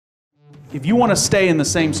If you want to stay in the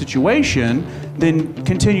same situation, then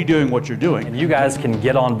continue doing what you're doing. And you guys can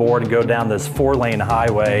get on board and go down this 4-lane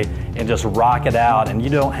highway and just rock it out, and you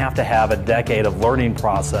don't have to have a decade of learning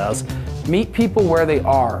process. Meet people where they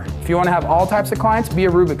are. If you want to have all types of clients, be a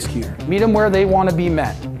Rubik's Cube. Meet them where they want to be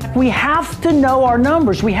met. We have to know our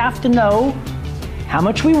numbers. We have to know how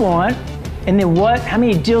much we want, and then how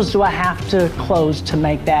many deals do I have to close to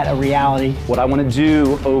make that a reality? What I want to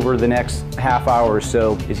do over the next half hour or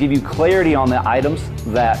so is give you clarity on the items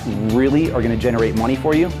that really are going to generate money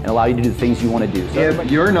for you and allow you to do the things you want to do. So if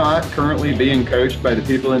you're not currently being coached by the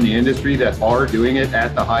people in the industry that are doing it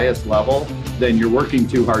at the highest level, then you're working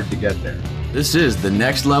too hard to get there. This is the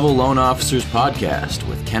Next Level Loan Officers Podcast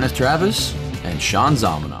with Kenneth Travis and Sean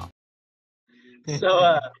Zalmanoff.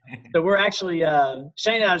 So we're actually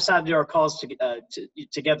Shane and I decided to do our calls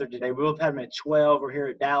together today. We both had them at 12. We're here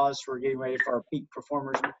at Dallas. We're getting ready for our peak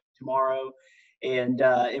performers tomorrow, and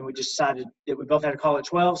we just decided that we both had a call at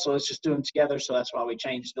 12. So let's just do them together. So that's why we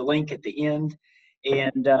changed the link at the end.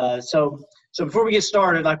 And so before we get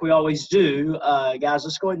started, like we always do, guys,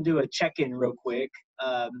 let's go ahead and do a check-in real quick.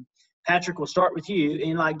 Patrick, we'll start with you,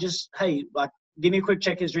 and give me a quick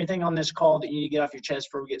check. Is there anything on this call that you need to get off your chest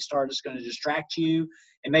before we get started that's going to distract you,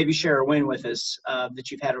 and maybe share a win with us that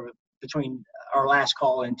you've had between our last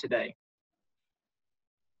call and today?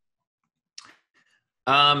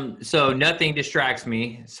 So nothing distracts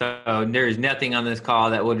me. So there's nothing on this call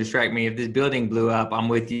that will distract me. If this building blew up, I'm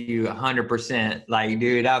with you 100%. Like,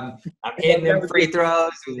 dude, I'm hitting them free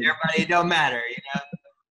throws with everybody. It don't matter,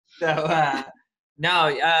 So,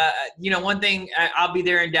 no, one thing, I'll be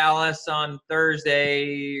there in Dallas on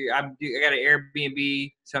Thursday. I got an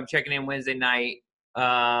Airbnb, so I'm checking in Wednesday night.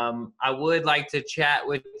 I would like to chat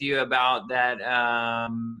with you about that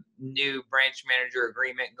new branch manager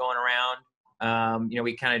agreement going around.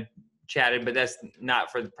 We kind of chatted, but that's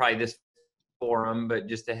not for probably this forum, but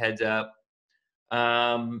just a heads up.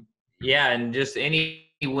 And just any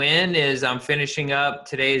win is I'm finishing up.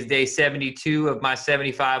 Today is day 72 of my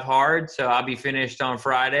 75 hard, so I'll be finished on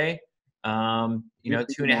Friday.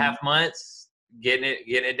 2.5 months getting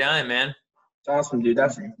it done, man. It's awesome, dude.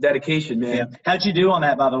 That's dedication, man. Yeah. How'd you do on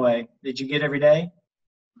that, by the way? Did you get every day?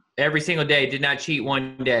 Every single day. Did not cheat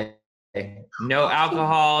one day. No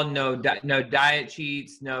alcohol, no diet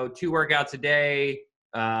cheats, no 2 workouts a day,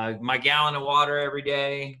 my gallon of water every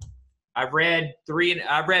day. I've read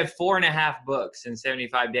 4.5 books in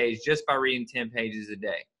 75 days just by reading 10 pages a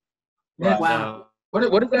day. Wow. What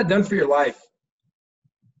has that done for your life?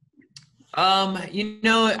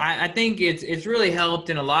 I think it's really helped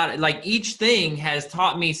in a lot. Like, each thing has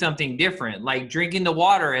taught me something different. Like, drinking the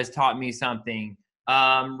water has taught me something.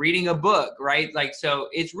 Reading a book, right? Like, so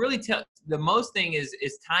it's really the most thing is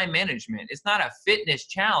time management. It's not a fitness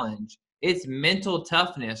challenge. It's mental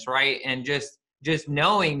toughness, right? And just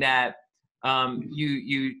knowing that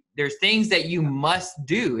there's things that you must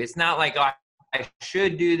do. It's not like, oh, I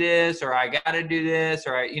should do this, or I got to do this,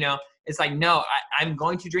 or it's like, no, I'm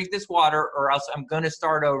going to drink this water, or else I'm going to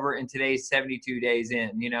start over, in today's 72 days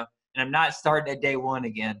in, and I'm not starting at day 1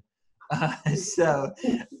 again. And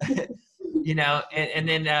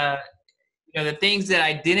then the things that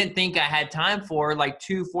I didn't think I had time for, like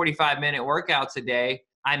 2 45-minute workouts a day,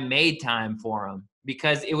 I made time for them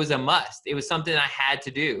because it was a must. It was something I had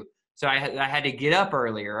to do. So I had to get up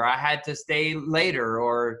earlier, or I had to stay later,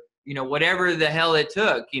 or, whatever the hell it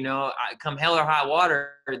took, come hell or high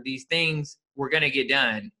water, these things were going to get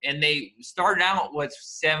done. And they started out with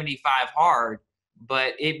 75 hard,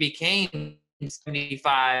 but it became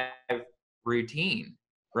 75 routine.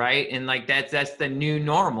 Right. And like, that's the new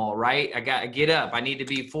normal, right? I got to get up. I need to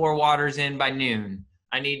be 4 waters in by noon.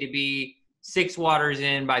 I need to be 6 waters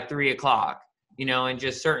in by 3 o'clock, and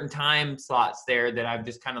just certain time slots there that I've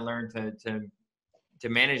just kind of learned to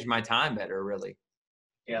manage my time better, really.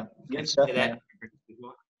 Yeah. Good stuff, man.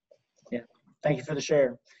 Yeah. Thank you for the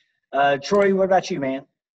share. Troy, what about you, man?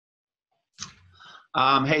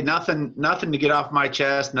 Hey, nothing to get off my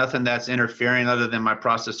chest, nothing that's interfering other than my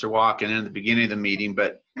processor walking in at the beginning of the meeting.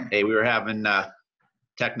 But hey, we were having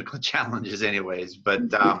technical challenges anyways. But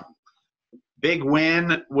big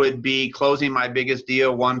win would be closing my biggest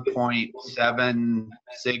deal,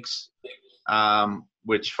 1.76,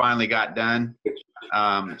 which finally got done.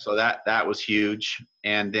 So that was huge.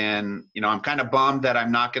 And then, I'm kind of bummed that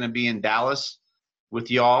I'm not going to be in Dallas with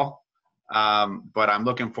y'all. But I'm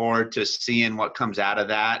looking forward to seeing what comes out of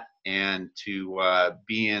that and to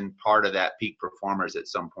being part of that peak performers at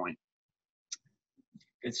some point.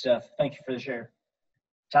 Good stuff. Thank you for the share.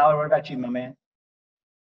 Tyler, what about you, my man?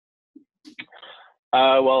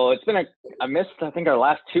 Well, I missed, I think, our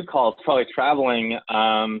last 2 calls, probably traveling.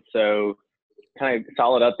 So kind of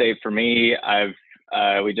solid update for me.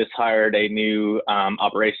 We just hired a new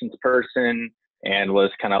operations person and was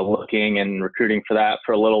kind of looking and recruiting for that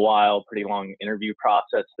for a little while. Pretty long interview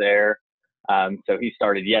process there. So he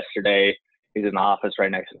started yesterday. He's in the office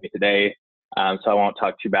right next to me today. So I won't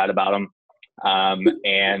talk too bad about him.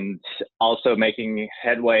 And also making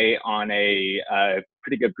headway on a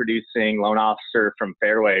pretty good producing loan officer from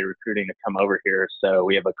Fairway recruiting to come over here. So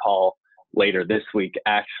we have a call later this week,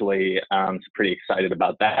 actually. So pretty excited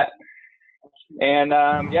about that. And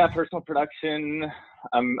yeah, personal production,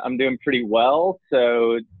 I'm doing pretty well.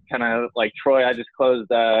 So kind of like Troy, I just closed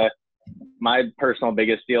my personal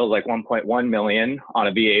biggest deal is like 1.1 million on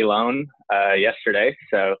a VA loan yesterday.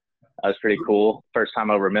 So that was pretty cool. First time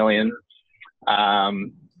over $1 million.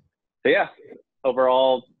 So yeah,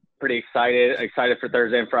 overall pretty excited for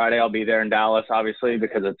Thursday and Friday. I'll be there in Dallas, obviously,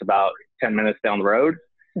 because it's about 10 minutes down the road.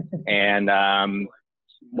 And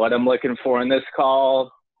what I'm looking for in this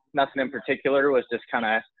call, nothing in particular, was just kind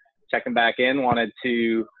of checking back in. Wanted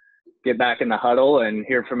to get back in the huddle and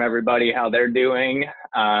hear from everybody how they're doing,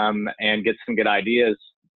 and get some good ideas.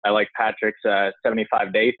 I like Patrick's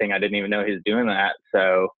 75-day thing. I didn't even know he was doing that.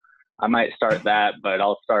 So I might start that, but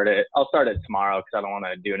I'll start it tomorrow because I don't want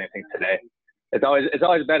to do anything today. It's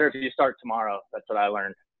always better if you start tomorrow. That's what I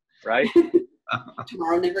learned, right?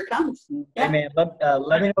 Tomorrow never comes. Yeah. Hey man,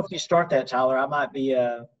 let me know if you start that, Tyler. I might be.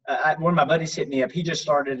 One of my buddies hit me up. He just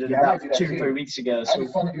started it about 2 or 3 weeks ago. So That'd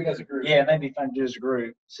be fun to do it as a group. Yeah, maybe fun to do as a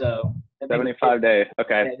group. So 75-day.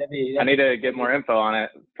 Okay. Yeah, I need to get more info on it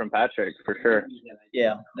from Patrick for sure.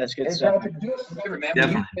 Yeah, that's good Hey, stuff. Patrick, do us a favor,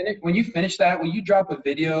 man. When you finish that, will you drop a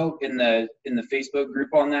video in the Facebook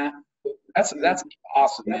group on that? That's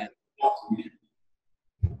awesome, man.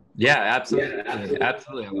 Yeah, absolutely,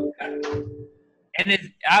 absolutely.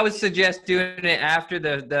 And I would suggest doing it after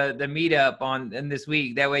the meetup in this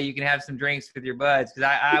week. That way you can have some drinks with your buds,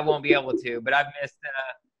 because I won't be able to. But I've missed.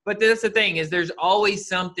 But that's the thing, is there's always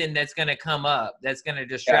something that's going to come up that's going to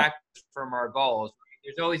distract us from our goals.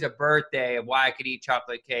 There's always a birthday of why I could eat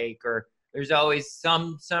chocolate cake, or there's always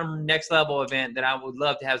some next level event that I would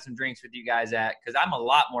love to have some drinks with you guys at, because I'm a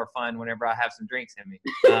lot more fun whenever I have some drinks in me.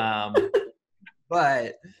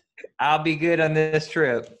 But I'll be good on this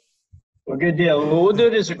trip. Well, good deal. Well, we'll do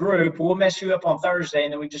it as a group. We'll mess you up on Thursday,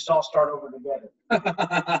 and then we just all start over together.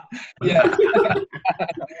 Yeah.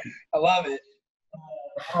 I love it.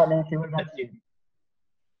 Nancy, what about you?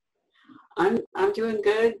 I'm doing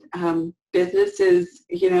good. Business is,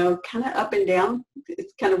 kind of up and down.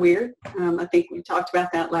 It's kind of weird. I think we talked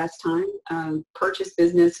about that last time. Purchase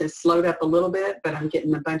business has slowed up a little bit, but I'm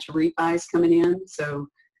getting a bunch of refis coming in, so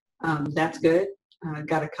that's good.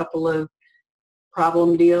 Got a couple of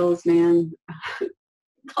problem deals, man.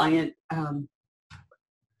 Client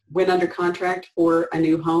went under contract for a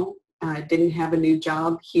new home. Didn't have a new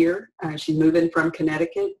job here. She's moving from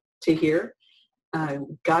Connecticut to here.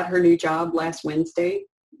 Got her new job last Wednesday,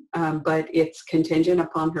 but it's contingent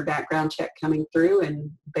upon her background check coming through,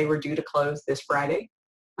 and they were due to close this Friday.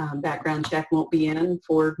 Background check won't be in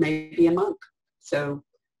for maybe a month. So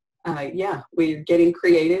yeah, we're getting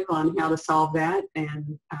creative on how to solve that,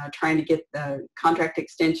 and trying to get the contract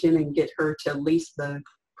extension and get her to lease the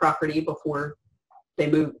property before they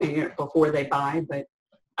move, before they buy. But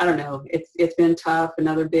I don't know, it's been tough.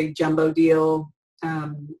 Another big jumbo deal,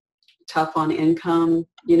 tough on income,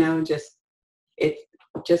 it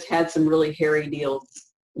just had some really hairy deals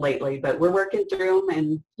lately, but we're working through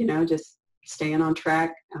them and, just staying on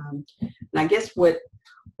track. And I guess what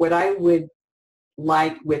I would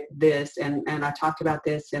like with this, and I talked about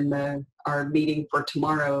this in our meeting for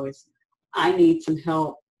tomorrow, is I need some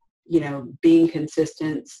help, being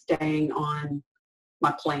consistent, staying on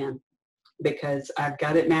my plan, because I've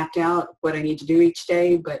got it mapped out what I need to do each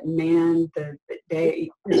day, but man, the day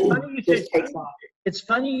just takes off. It's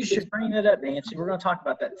funny you should bring that up, Nancy. We're going to talk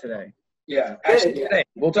about that today. Yeah, actually today.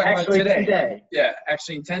 We'll talk about it today. Yeah,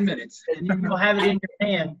 actually in 10 minutes. And you'll have it in your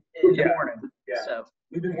hand in the morning. Yeah. So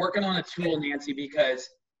we've been working on a tool, Nancy, because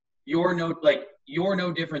you're no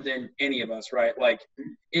different than any of us, right? Like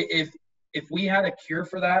if we had a cure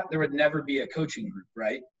for that, there would never be a coaching group,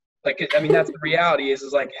 right? Like, I mean, that's the reality is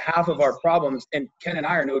like half of our problems, and Ken and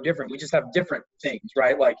I are no different. We just have different things,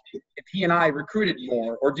 right? Like if he and I recruited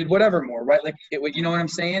more or did whatever more, right? Like, you know what I'm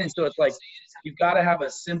saying? And so it's like, you've got to have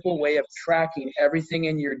a simple way of tracking everything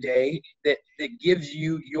in your day that gives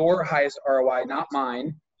you your highest ROI, not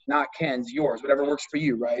mine, not Ken's, yours, whatever works for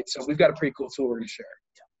you, right? So we've got a pretty cool tool we're going to share.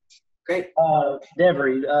 Great.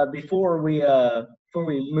 Devery, before we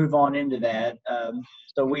move on into that,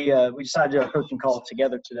 so we decided to do a coaching call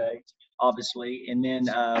together today, obviously, and then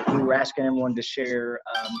we were asking everyone to share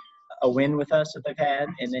a win with us that they've had,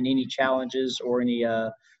 and then any challenges or any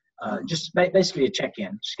just basically a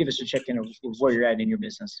check-in. Just give us a check-in of where you're at in your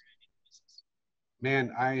business.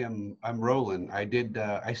 Man, I'm rolling.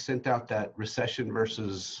 I sent out that recession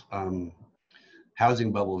versus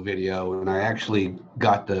housing bubble video, and I actually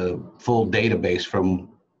got the full database from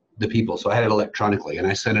the people. So I had it electronically, and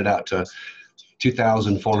I sent it out to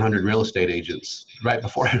 2,400 real estate agents right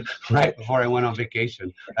before I went on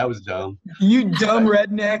vacation. That was dumb. You dumb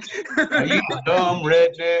redneck. You dumb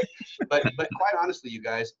redneck. But quite honestly, you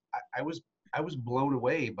guys, I was blown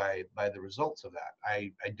away by the results of that.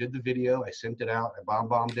 I did the video, I sent it out, I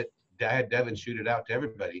bombed it. I had Devin shoot it out to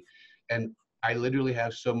everybody, and I literally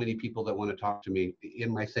have so many people that want to talk to me.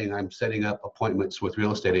 In my thing, I'm setting up appointments with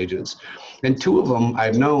real estate agents, and 2 of them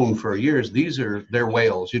I've known for years. They're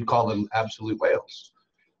whales. You'd call them absolute whales.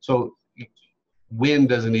 So win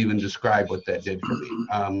doesn't even describe what that did for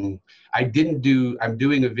me. I'm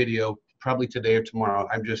doing a video probably today or tomorrow.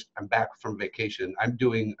 I'm back from vacation. I'm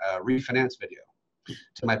doing a refinance video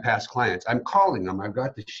to my past clients. I'm calling them. I've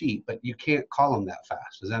got the sheet, but you can't call them that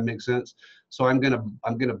fast. Does that make sense? So I'm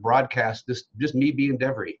gonna broadcast this, just me being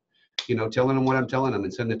Devery, telling them what I'm telling them,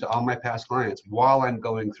 and send it to all my past clients while I'm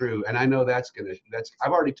going through. And I know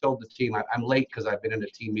I've already told the team. I'm late because I've been in a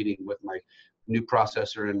team meeting with my new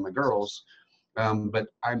processor and my girls. But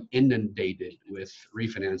I'm inundated with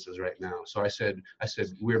refinances right now. So I said,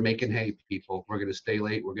 we're making hay, people. We're going to stay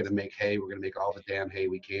late. We're going to make hay. We're going to make all the damn hay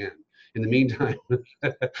we can. In the meantime,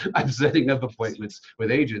 I'm setting up appointments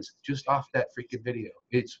with agents just off that freaking video.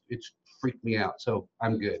 It's freaked me out. So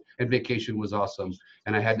I'm good. And vacation was awesome.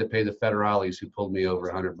 And I had to pay the federales who pulled me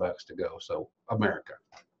over $100 to go. So America.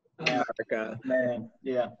 America, man.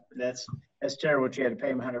 Yeah, that's terrible. You had to pay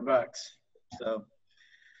them $100. So.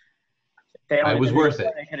 I was worth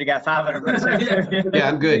it. They could have got $500. Yeah,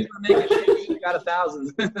 I'm good. Got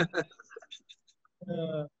 1,000.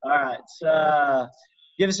 All right. So,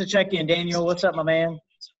 give us a check-in, Daniel. What's up, my man?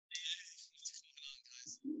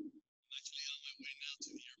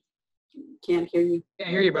 Can't hear you. Can't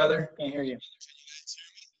hear you, brother. Can't hear you.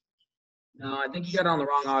 No, I think you got it on the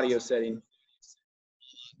wrong audio setting.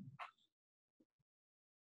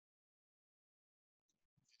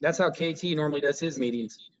 That's how KT normally does his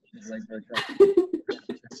meetings.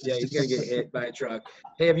 Yeah, he's gonna get hit by a truck.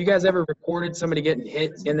 Hey, have you guys ever recorded somebody getting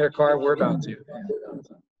hit in their car? We're about to.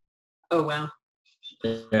 Oh, wow.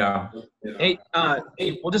 Yeah. Hey,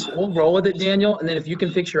 we'll roll with it, Daniel, and then if you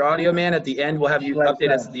can fix your audio, man, at the end, we'll have you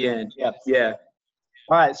update us at the end. Yeah. Yeah.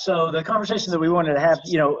 All right. So the conversation that we wanted to have,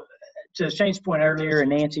 to Shane's point earlier, and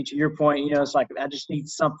Nancy, to your point, it's like I just need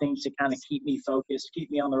something to kind of keep me focused,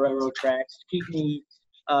 keep me on the railroad tracks, keep me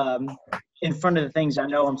in front of the things I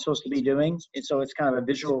know I'm supposed to be doing. And so it's kind of a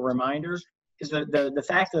visual reminder, because the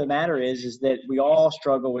fact of the matter is that we all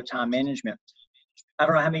struggle with time management. I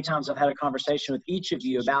don't know how many times I've had a conversation with each of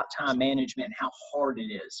you about time management and how hard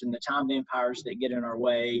it is, and the time vampires that get in our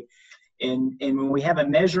way. And when we have a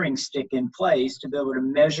measuring stick in place to be able to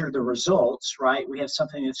measure the results, right, we have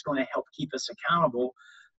something that's going to help keep us accountable.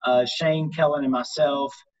 Shane, Kellen, and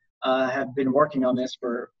myself have been working on this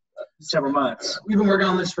for several months. We've been working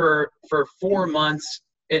on this for 4 months.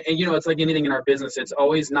 And it's like anything in our business. It's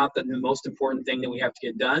always not the most important thing that we have to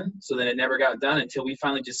get done. So then it never got done until we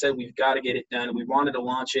finally just said, we've got to get it done. We wanted to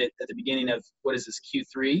launch it at the beginning of,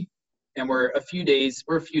 Q3. And we're a few days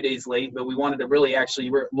late, but we wanted to really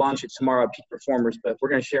launch it tomorrow at Peak Performers, but we're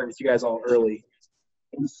going to share it with you guys all early.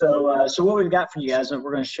 And so what we've got for you guys that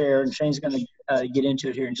we're going to share, and Shane's going to get into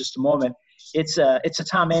it here in just a moment. It's a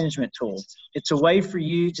time management tool. It's a way for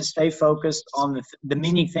you to stay focused on the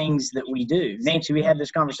many things that we do. Nancy, we had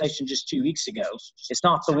this conversation just 2 weeks ago. It's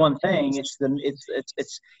not the one thing. It's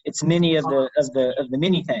many of the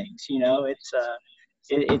many things.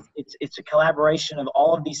 It's a collaboration of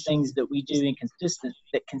all of these things that we do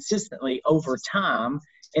consistently over time,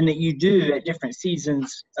 and that you do at different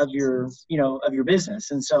seasons of your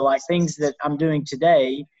business. And so, like, things that I'm doing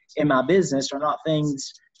today in my business are not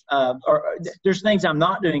things. There's things I'm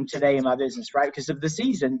not doing today in my business, right? Because of the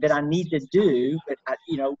season that I need to do, but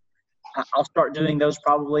I'll start doing those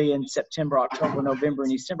probably in September, October, November,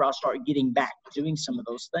 and December. I'll start getting back to doing some of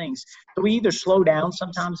those things. So we either slow down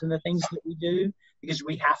sometimes in the things that we do because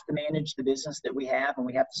we have to manage the business that we have, and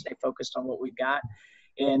we have to stay focused on what we've got.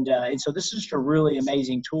 And so this is just a really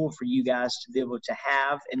amazing tool for you guys to be able to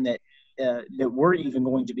have, and that we're even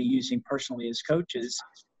going to be using personally as coaches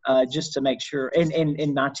just to make sure.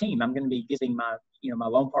 And my team, I'm going to be giving my my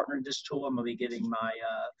loan partner this tool. I'm going to be giving my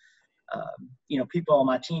people on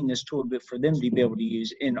my team this tool for them to be able to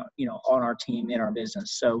use in on our team in our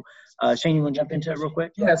business. So Shane, you want to jump into it real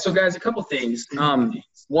quick? Yeah, so guys, a couple things.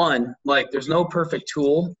 One, like there's no perfect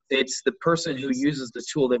tool. It's the person who uses the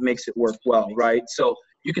tool that makes it work well, right? So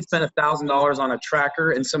you could spend $1,000 on a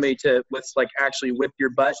tracker and somebody to actually whip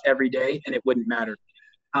your butt every day and it wouldn't matter.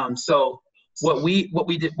 So what we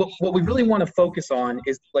really want to focus on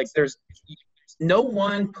is like there's no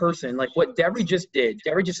one person, like what Devery just did.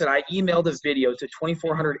 Devery just said, I emailed a video to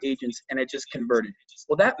 2,400 agents and it just converted.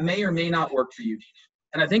 Well, that may or may not work for you.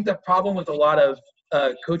 And I think the problem with a lot of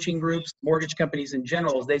coaching groups, mortgage companies in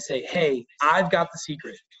general, is they say, hey, I've got the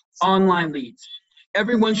secret. Online leads.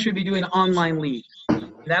 Everyone should be doing online leads.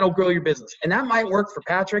 That'll grow your business. And that might work for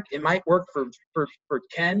Patrick. It might work for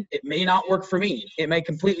Ken. It may not work for me. It may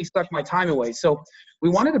completely suck my time away. So we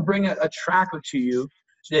wanted to bring a tracker to you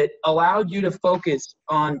that allowed you to focus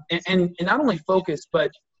on, and not only focus,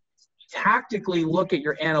 but tactically look at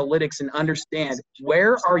your analytics and understand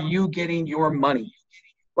where are you getting your money.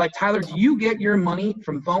 Like, Tyler, do you get your money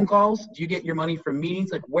from phone calls? Do you get your money from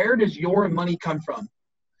meetings? Like, where does your money come from?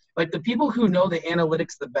 Like, the people who know the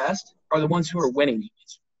analytics the best are the ones who are winning.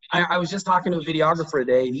 I was just talking to a videographer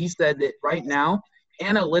today, and he said that right now,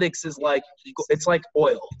 analytics is like, it's like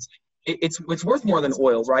oil. It's worth more than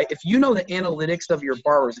oil, right? If you know the analytics of your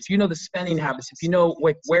borrowers, if you know the spending habits, if you know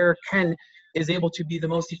where Ken is able to be the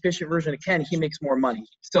most efficient version of Ken, he makes more money.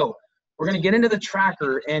 So we're going to get into the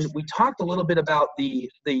tracker, and we talked a little bit about the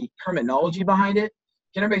terminology behind it.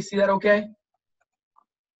 Can everybody see that okay?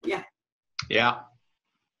 Yeah. Yeah.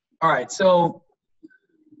 All right, so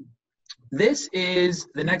this is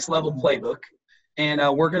the Next Level Playbook, and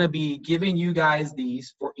we're going to be giving you guys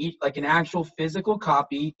these for each, like an actual physical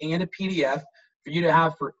copy and a PDF for you to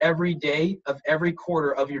have for every day of every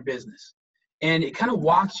quarter of your business. And it kind of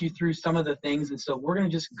walks you through some of the things, and so we're going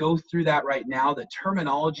to just go through that right now, the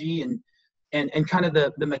terminology and kind of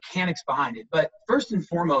the mechanics behind it. But first and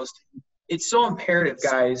foremost, it's so imperative,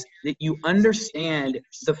 guys, that you understand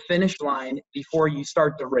the finish line before you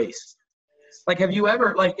start the race. Like, have you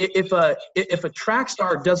ever, like, if a track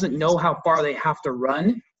star doesn't know how far they have to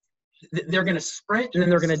run, they're going to sprint and then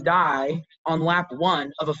they're going to die on lap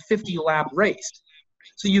 1 of a 50-lap race.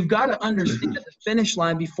 So you've got to understand the finish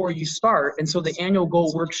line before you start. And so the annual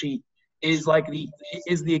goal worksheet is like the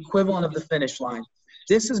equivalent of the finish line.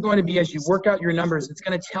 This is going to be, as you work out your numbers, it's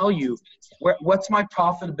going to tell you what's my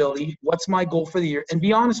profitability, what's my goal for the year, and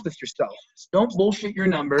be honest with yourself. Don't bullshit your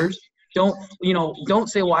numbers. Don't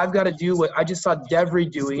say, well, I've got to do what I just saw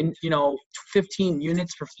Devery doing, 15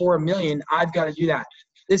 units for $4 million. I've got to do that.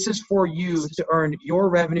 This is for you to earn your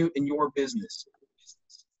revenue in your business.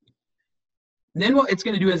 Then what it's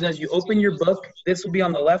going to do is, as you open your book, this will be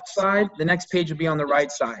on the left side. The next page will be on the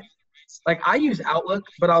right side. Like, I use Outlook,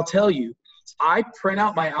 but I'll tell you, I print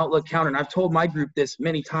out my Outlook calendar, and I've told my group this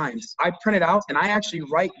many times. I print it out, and I actually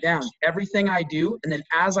write down everything I do, and then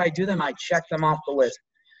as I do them, I check them off the list.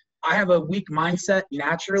 I have a weak mindset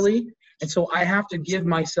naturally, and so I have to give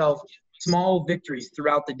myself small victories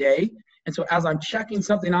throughout the day. And so as I'm checking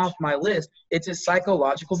something off my list, it's a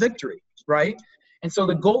psychological victory, right? And so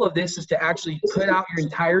the goal of this is to actually put out your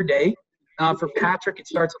entire day. For Patrick, it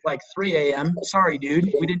starts at like 3 a.m. Sorry,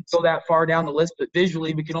 dude, we didn't go that far down the list, but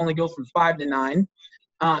visually we can only go from 5 to 9.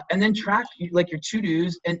 And then track like your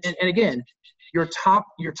to-dos and again, your top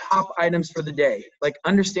items for the day, like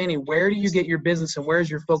understanding where do you get your business and where's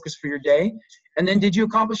your focus for your day. And then did you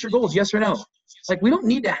accomplish your goals? Yes or no? Like, we don't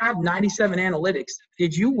need to have 97 analytics.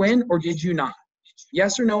 Did you win or did you not?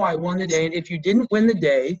 Yes or no, I won the day. And if you didn't win the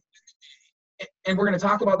day, and we're going to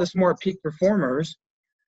talk about this more at Peak Performers,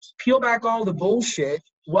 peel back all the bullshit.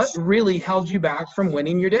 What really held you back from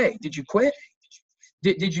winning your day? Did you quit?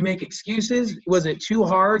 Did you make excuses? Was it too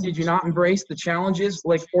hard? Did you not embrace the challenges?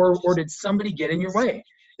 Like, or did somebody get in your way?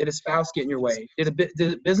 Did a spouse get in your way? Did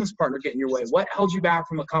a business partner get in your way? What held you back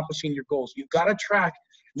from accomplishing your goals? You've got to track.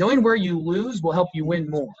 Knowing where you lose will help you win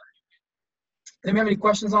more. Anybody have any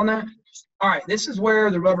questions on that? All right, this is where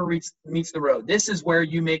the rubber meets the road. This is where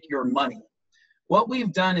you make your money. What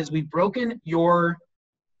we've done is we've broken your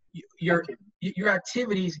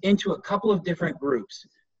activities into a couple of different groups.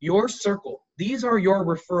 Your circle, these are your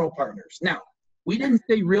referral partners. Now, we didn't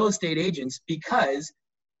say real estate agents because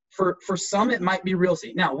for some it might be real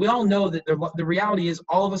estate. Now, we all know that the reality is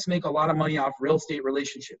all of us make a lot of money off real estate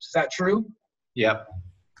relationships. Is that true? Yep.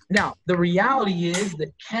 Now, the reality is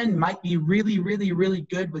that Ken might be really, really, really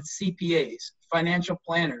good with CPAs, financial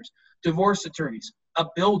planners, divorce attorneys, a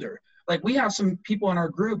builder. Like we have some people in our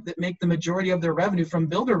group that make the majority of their revenue from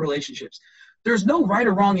builder relationships. There's no right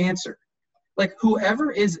or wrong answer. Like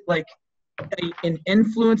whoever is like an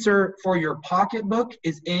influencer for your pocketbook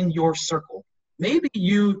is in your circle. Maybe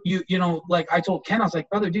you know, like I told Ken, I was like,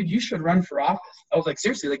 brother, dude, you should run for office. I was like,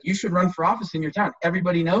 seriously, like you should run for office in your town.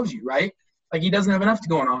 Everybody knows you, right? Like he doesn't have enough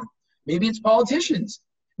going on. Maybe it's politicians.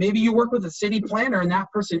 Maybe you work with a city planner and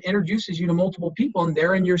that person introduces you to multiple people and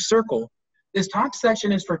they're in your circle. This top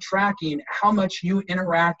section is for tracking how much you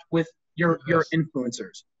interact with your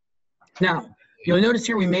influencers. Now, you'll notice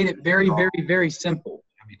here we made it very, very, very simple.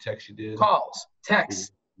 How many texts you did? Calls,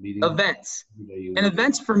 texts, Meetings. events. And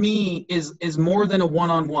events for me is more than a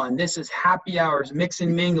one-on-one. This is happy hours, mix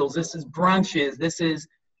and mingles. This is brunches. This is,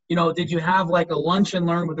 you know, did you have like a lunch and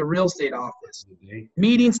learn with a real estate office?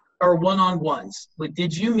 Meetings are one-on-ones. Like,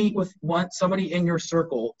 did you meet with somebody in your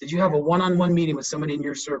circle? Did you have a one-on-one meeting with somebody in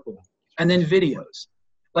your circle? And then videos.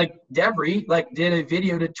 Like Devery, like did a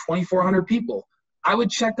video to 2,400 people. I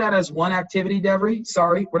would check that as one activity, Devery.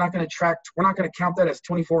 Sorry, we're not going to count that as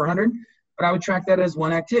 2,400, but I would track that as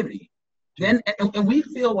one activity. Then, and we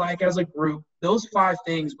feel like as a group, those 5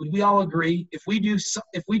 things, would we all agree? If we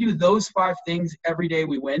do those 5 things every day,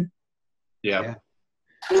 we win. Yeah.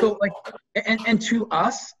 So like, and to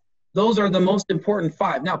us, those are the most important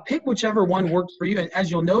 5. Now pick whichever one works for you. And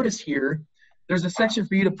as you'll notice here, there's a section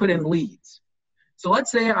for you to put in leads. So let's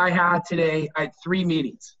say I had 3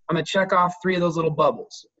 meetings. I'm going to check off 3 of those little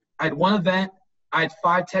bubbles. I had 1 event, I had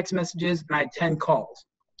 5 text messages, and I had 10 calls.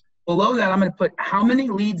 Below that, I'm going to put how many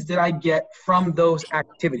leads did I get from those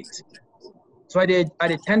activities. So I did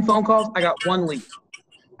 10 phone calls, I got 1 lead.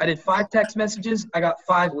 I did 5 text messages, I got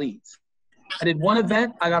 5 leads. I did 1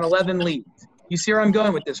 event, I got 11 leads. You see where I'm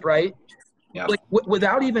going with this, right? Yeah. Like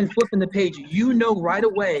without even flipping the page, you know right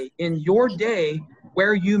away in your day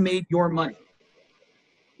where you made your money.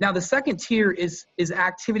 Now the second tier is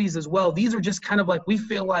activities as well. These are just kind of like, we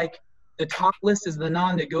feel like the top list is the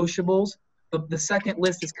non-negotiables. The second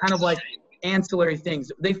list is kind of like ancillary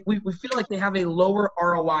things. We feel like they have a lower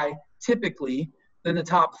ROI typically than the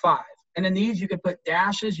top 5. And in these you could put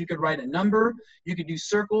dashes, you could write a number, you could do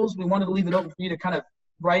circles. We wanted to leave it open for you to kind of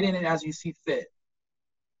write in it as you see fit.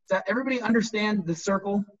 Does that everybody understand the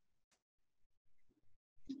circle?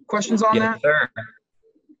 Questions on that? Sir.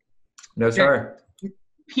 No, Okay. sir.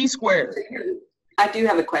 P squared. I do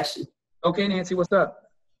have a question. Okay, Nancy, what's up?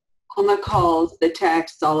 On the calls, the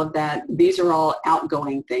texts, all of that, these are all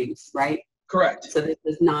outgoing things, right? Correct. So this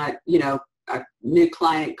is not, you know, a new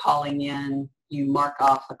client calling in, you mark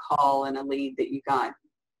off a call and a lead that you got.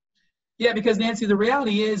 Yeah, because Nancy, the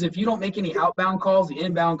reality is if you don't make any outbound calls, the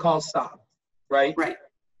inbound calls stop, right? Right.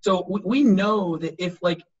 So we know that if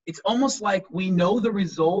like, it's almost like we know the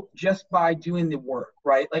result just by doing the work,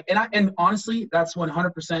 right? Like, and honestly, that's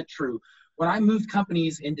 100% true. When I moved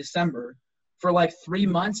companies in December, for like 3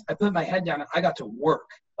 months, I put my head down and I got to work,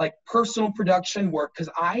 like personal production work, because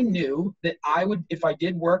I knew that I would, if I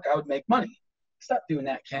did work, I would make money. Stop doing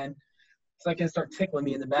that, Ken. So I can start tickling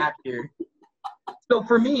me in the back here. So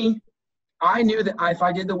for me, I knew that if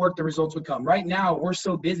I did the work, the results would come. Right now, we're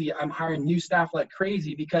so busy, I'm hiring new staff like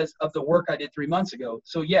crazy because of the work I did 3 months ago.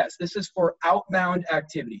 So yes, this is for outbound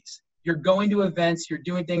activities. You're going to events, you're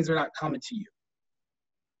doing things that are not coming to you.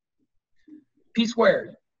 P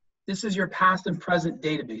squared. This is your past and present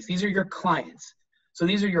database. These are your clients. So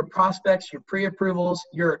these are your prospects, your pre-approvals,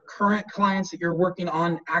 your current clients that you're working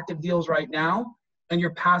on active deals right now, and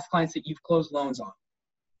your past clients that you've closed loans on.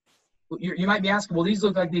 You might be asking, well, these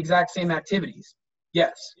look like the exact same activities.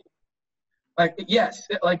 Yes. Like, yes,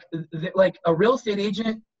 like a real estate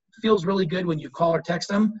agent feels really good when you call or text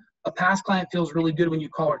them. A past client feels really good when you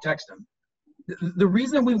call or text them. The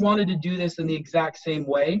reason we wanted to do this in the exact same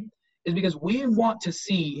way is because we want to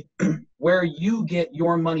see where you get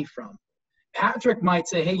your money from. Patrick might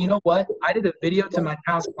say, hey, you know what? I did a video to my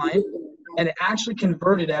past client and it actually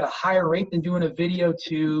converted at a higher rate than doing a video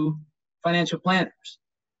to financial planners.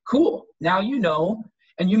 Cool. Now you know,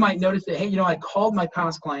 and you might notice that, hey, you know, I called my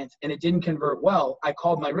past clients and it didn't convert well. I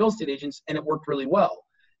called my real estate agents and it worked really well.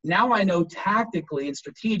 Now I know tactically and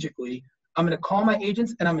strategically, I'm going to call my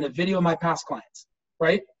agents and I'm going to video my past clients,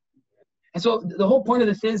 right? And so the whole point of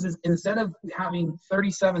this is instead of having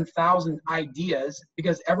 37,000 ideas,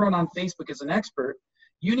 because everyone on Facebook is an expert,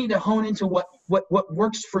 you need to hone into what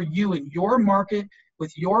works for you in your market,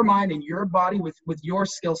 with your mind and your body, with your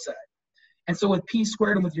skill set. And so with P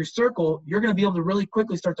squared and with your circle, you're going to be able to really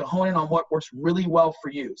quickly start to hone in on what works really well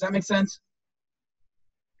for you. Does that make sense?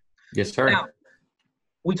 Yes, sir. Now,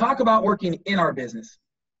 we talk about working in our business.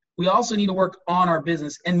 We also need to work on our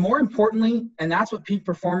business. And more importantly, and that's what Peak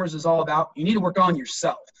Performers is all about, you need to work on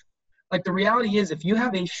yourself. Like the reality is, if you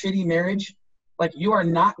have a shitty marriage, like you are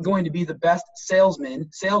not going to be the best saleswoman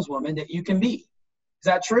that you can be. Is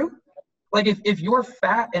that true? Like if you're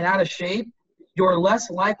fat and out of shape, you're less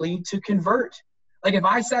likely to convert. Like if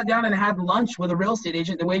I sat down and had lunch with a real estate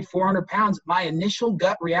agent that weighed 400 pounds, my initial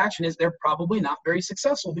gut reaction is they're probably not very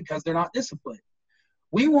successful because they're not disciplined.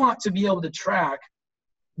 We want to be able to track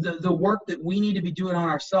the work that we need to be doing on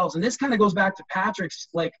ourselves. And this kind of goes back to Patrick's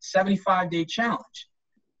like 75-day challenge.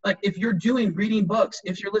 Like if you're reading books,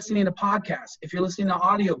 if you're listening to podcasts, if you're listening to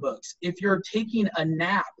audiobooks, if you're taking a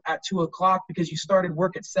nap at 2 o'clock because you started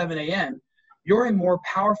work at 7 a.m., you're a more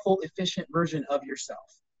powerful, efficient version of yourself.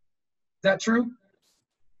 Is that true?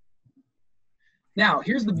 Now,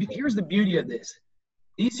 here's the beauty of this.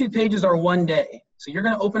 These 2 pages are one day. So you're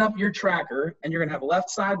going to open up your tracker and you're going to have left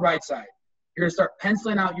side, right side. You're going to start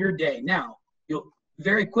penciling out your day. Now, you'll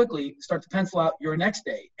very quickly start to pencil out your next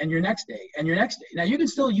day and your next day and your next day. Now, you can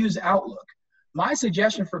still use Outlook. My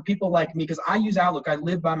suggestion for people like me, because I use Outlook, I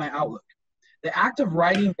live by my Outlook. The act of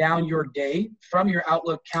writing down your day from your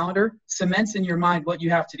Outlook calendar cements in your mind what you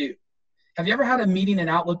have to do. Have you ever had a meeting in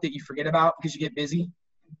Outlook that you forget about because you get busy?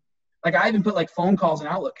 Like I even put like phone calls in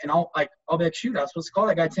Outlook and I'll be like, shoot, I was supposed to call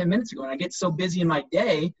that guy 10 minutes ago. And I get so busy in my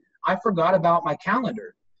day, I forgot about my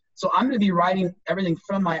calendar. So I'm going to be writing everything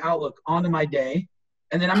from my Outlook onto my day.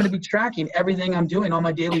 And then I'm going to be tracking everything I'm doing on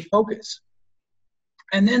my daily focus.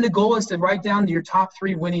 And then the goal is to write down your top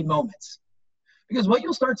 3 winning moments. Because what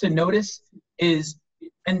you'll start to notice is,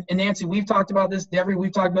 and Nancy, we've talked about this, Devery,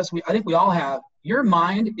 we've talked about this, I think we all have, your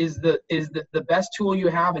mind is the best tool you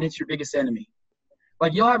have, and it's your biggest enemy.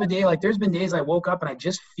 Like you'll have a day, like there's been days I woke up and I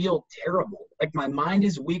just feel terrible. Like my mind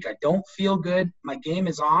is weak. I don't feel good. My game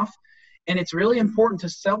is off. And it's really important to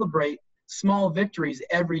celebrate small victories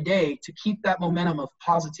every day to keep that momentum of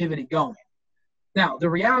positivity going. Now, the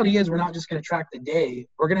reality is we're not just going to track the day.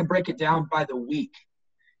 We're going to break it down by the week.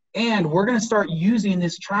 And we're going to start using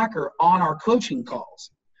this tracker on our coaching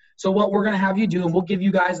calls. So what we're going to have you do, and we'll give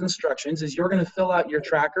you guys instructions, is you're going to fill out your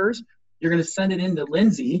trackers. You're going to send it in to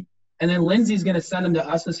Lindsay. And then Lindsay's going to send them to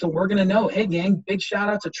us. And so we're going to know, hey, gang, big shout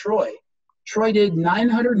out to Troy. Troy did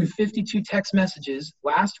 952 text messages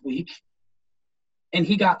last week, and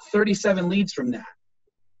he got 37 leads from that.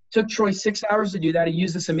 Took Troy 6 hours to do that. He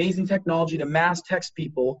used this amazing technology to mass text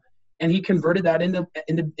people, and he converted that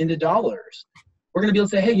into dollars. We're going to be able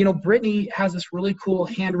to say, hey, you know, Brittany has this really cool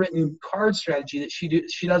handwritten card strategy that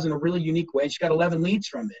she does in a really unique way. She got 11 leads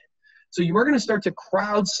from it. So we're going to start to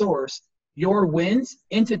crowdsource your wins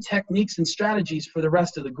into techniques and strategies for the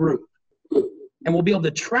rest of the group. And we'll be able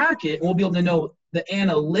to track it, and we'll be able to know the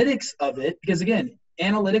analytics of it, because again,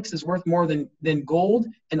 analytics is worth more than gold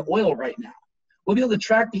and oil right now. We'll be able to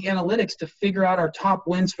track the analytics to figure out our top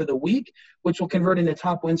wins for the week, which will convert into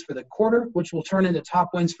top wins for the quarter, which will turn into top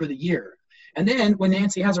wins for the year. And then when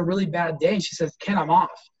Nancy has a really bad day, she says, Ken, I'm off.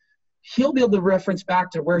 He'll be able to reference back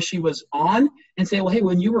to where she was on and say, well, hey,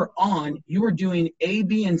 when you were on, you were doing A,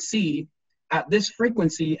 B, and C at this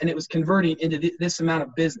frequency, and it was converting into this amount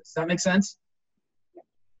of business. Does that make sense?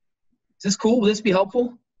 Is this cool? Will this be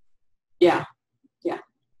helpful? Yeah. Yeah.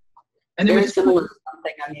 And very similar to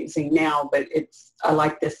something I'm using now, but I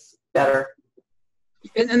like this better.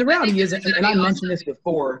 And the reality is, and I mentioned this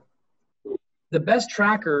before, the best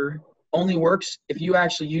tracker only works if you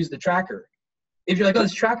actually use the tracker. If you're like, oh,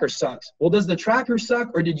 this tracker sucks. Well, does the tracker suck,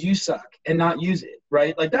 or did you suck and not use it,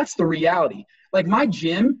 right? Like, that's the reality. Like my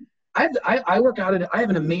gym, I work out at, I have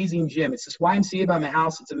an amazing gym. It's this YMCA by my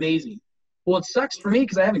house. It's amazing. Well, it sucks for me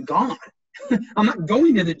because I haven't gone. I'm not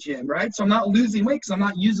going to the gym, right? So I'm not losing weight because I'm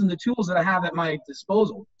not using the tools that I have at my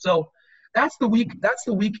disposal. So that's the week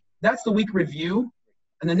review.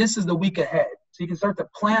 And then this is the week ahead. So you can start to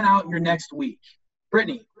plan out your next week.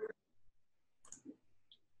 Brittany.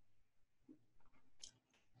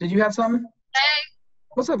 Did you have something? Hey.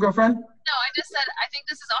 What's up, girlfriend? No, I just said I think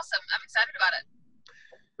this is awesome. I'm excited about it.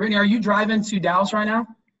 Brittany, are you driving to Dallas right now?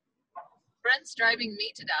 Brent's driving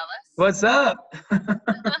me to Dallas. What's up?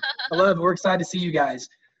 I love it. We're excited to see you guys.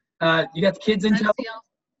 You got the kids in tow?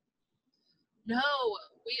 No,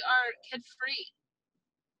 we are kid-free.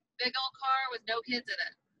 Big old car with no kids in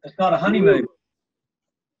it. It's not a honeymoon.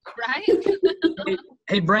 Right?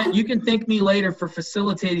 Hey, Brent, you can thank me later for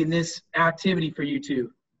facilitating this activity for you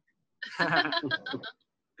two.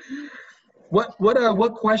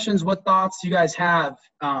 What questions, what thoughts do you guys have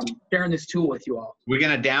sharing this tool with you all? We're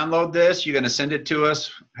going to download this. You're going to send it to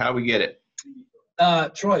us. How we get it?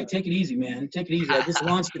 Troy, take it easy, man. Take it easy. I just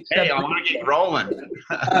launched it. Hey, I want to get rolling.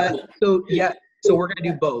 So we're going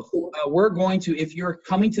to do both. We're going to, if you're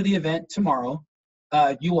coming to the event tomorrow,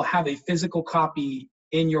 you will have a physical copy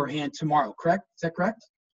in your hand tomorrow, correct? Is that correct?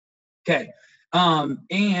 Okay.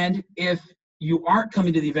 And if you aren't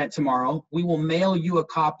coming to the event tomorrow, we will mail you a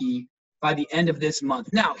copy by the end of this month.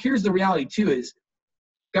 Now, here's the reality too is,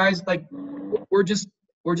 guys, like we're just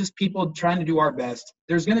people trying to do our best.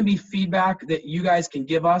 There's going to be feedback that you guys can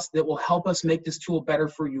give us that will help us make this tool better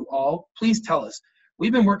for you all. Please tell us.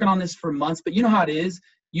 We've been working on this for months, but you know how it is.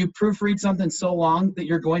 You proofread something so long that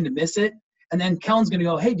you're going to miss it. And then Kellen's going to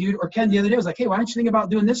go, hey, dude, or Ken the other day was like, hey, why don't you think about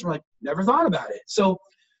doing this? We're like, never thought about it. So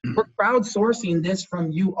we're crowdsourcing this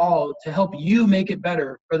from you all to help you make it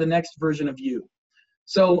better for the next version of you.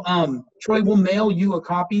 So Troy will mail you a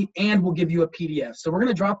copy and we'll give you a PDF. So we're going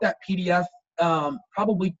to drop that PDF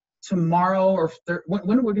probably tomorrow or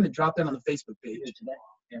when are we going to drop that on the Facebook page?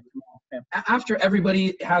 After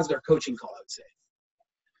everybody has their coaching call, I would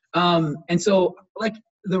say. And so like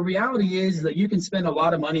the reality is that you can spend a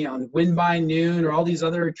lot of money on Win by Noon or all these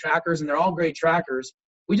other trackers, and they're all great trackers.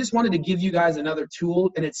 We just wanted to give you guys another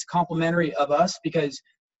tool, and it's complimentary of us because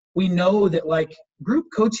we know that like group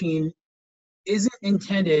coaching isn't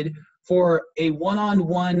intended for a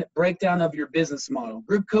one-on-one breakdown of your business model.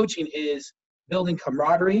 Group coaching is building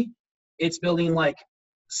camaraderie. It's building like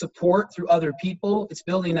support through other people. It's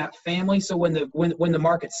building that family. So when the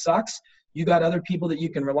market sucks, you got other people that you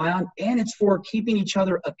can rely on, and it's for keeping each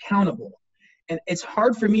other accountable. And it's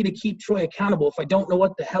hard for me to keep Troy accountable if I don't know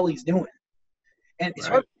what the hell he's doing. And it's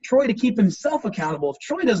hard for Troy to keep himself accountable if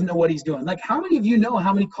Troy doesn't know what he's doing. Like, how many of you know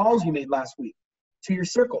how many calls you made last week to your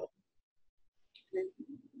circle?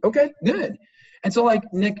 Okay, good. And so like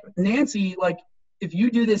Nancy, like if you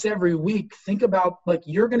do this every week, think about like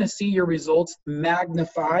you're going to see your results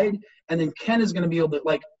magnified, and then Ken is going to be able to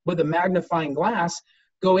like with a magnifying glass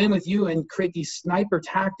go in with you and create these sniper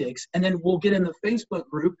tactics, and then we'll get in the Facebook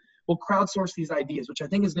group, we'll crowdsource these ideas, which I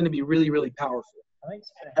think is going to be really, really powerful. I think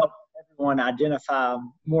it's going to help everyone identify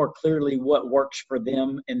more clearly what works for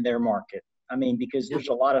them in their market. I mean, because there's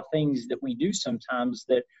a lot of things that we do sometimes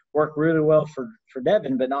that work really well for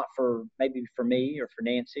Devin, but not for maybe for me or for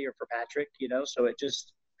Nancy or for Patrick, you know? So it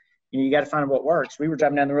just, you got to find what works. We were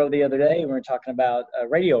driving down the road the other day and we were talking about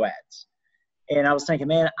radio ads. And I was thinking,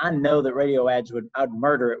 man, I know that radio ads I'd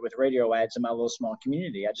murder it with radio ads in my little small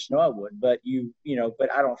community. I just know I would, but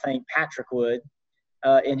but I don't think Patrick would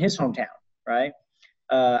in his hometown, right?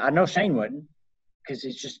 I know Shane wouldn't because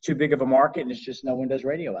it's just too big of a market and it's just no one does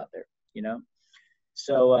radio out there, you know?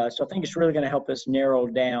 So I think it's really going to help us narrow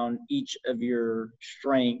down each of your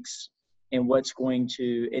strengths and what's going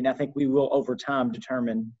to, and I think we will over time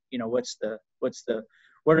determine, what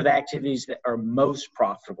are the activities that are most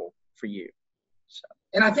profitable for you. So.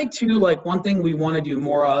 And I think too, like one thing we want to do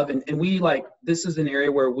more of, and we like, this is an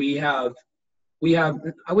area where we have,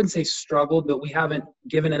 I wouldn't say struggled, but we haven't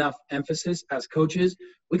given enough emphasis as coaches.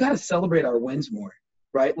 We got to celebrate our wins more,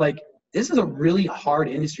 right? Like this is a really hard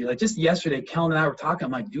industry. Like just yesterday, Kellen and I were talking,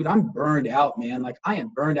 I'm like, dude, I'm burned out, man. Like I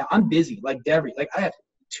am burned out. I'm busy like Debbie. Like I have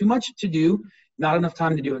too much to do, not enough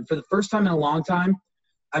time to do it. For the first time in a long time,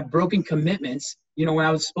 I've broken commitments, when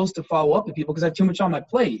I was supposed to follow up with people because I have too much on my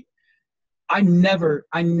plate. I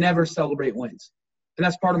never celebrate wins. And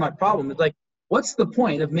that's part of my problem. It's like, what's the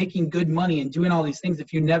point of making good money and doing all these things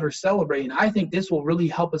if you never celebrate? And I think this will really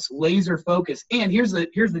help us laser focus. And here's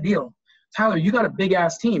the deal. Tyler, you got a big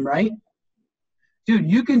ass team, right?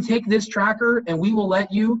 Dude, you can take this tracker and we will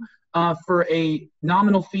let you, for a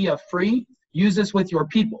nominal fee of free, use this with your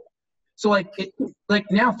people. So like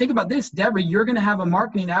now think about this, Deborah, you're going to have a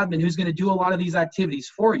marketing admin who's going to do a lot of these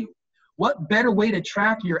activities for you. What better way to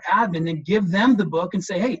track your admin than give them the book and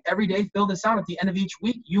say, hey, every day fill this out at the end of each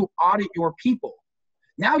week, you audit your people.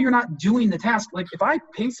 Now you're not doing the task. Like if I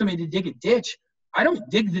pay somebody to dig a ditch, I don't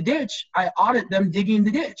dig the ditch, I audit them digging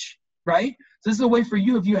the ditch, right? So this is a way for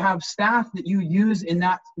you, if you have staff that you use in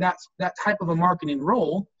that type of a marketing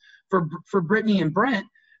role. For Brittany and Brent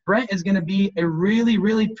is going to be a really,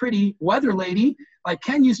 really pretty weather lady. Like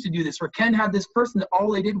Ken used to do this, where Ken had this person that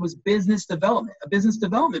all they did was business development, a business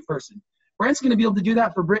development person. Brent's going to be able to do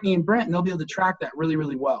that for Brittany and Brent, and they'll be able to track that really,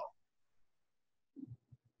 really well.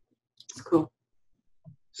 Cool.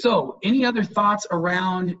 So any other thoughts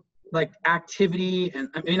around like activity? And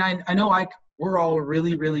I mean, I know like we're all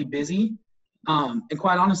really, really busy. And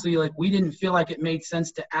quite honestly, like we didn't feel like it made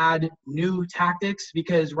sense to add new tactics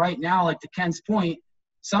because right now, like to Ken's point,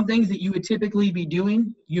 some things that you would typically be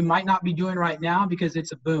doing, you might not be doing right now because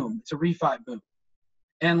it's a boom. It's a refi boom.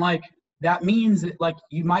 And like, that means that like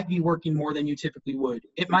you might be working more than you typically would.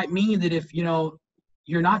 It might mean that if,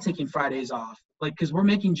 you're not taking Fridays off, like, cause we're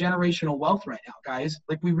making generational wealth right now, guys.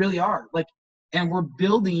 Like we really are like, and we're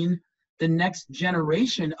building the next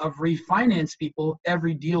generation of refinance people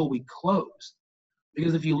every deal we close.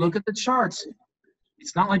 Because if you look at the charts,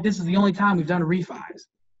 it's not like this is the only time we've done a refis.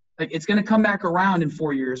 Like, it's going to come back around in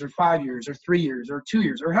 4 years or 5 years or 3 years or 2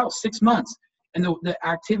 years or hell, 6 months. And the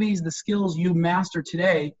activities, the skills you master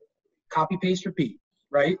today, copy, paste, repeat,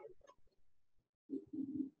 right?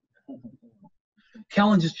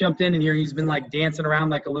 Kellen just jumped in here. He's been like dancing around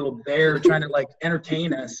like a little bear trying to like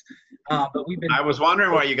entertain us. But we've been. I was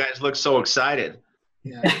wondering why you guys look so excited.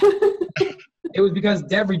 Yeah. It was because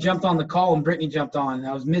Devery jumped on the call and Brittany jumped on.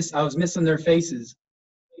 I was missing their faces.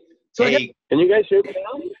 So hey, can you guys hear me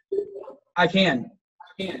now? I can.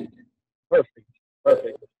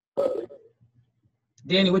 Perfect.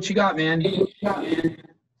 Danny, what you got, man?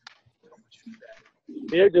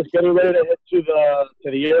 Here, just getting ready to head to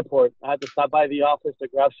the airport. I had to stop by the office to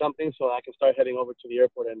grab something so I can start heading over to the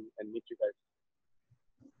airport and meet you guys.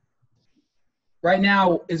 Right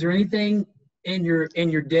now, is there anything in your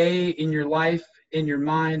day, in your life, in your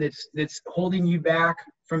mind that's holding you back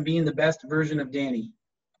from being the best version of Danny?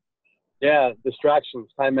 Yeah, distractions,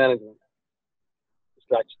 time management.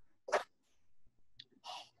 Distractions.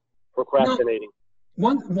 Procrastinating.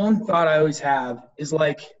 One thought I always have is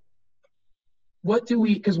like, what do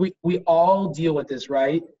we, because we all deal with this,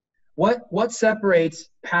 right? What separates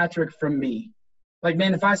Patrick from me? Like,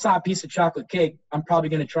 man, if I saw a piece of chocolate cake, I'm probably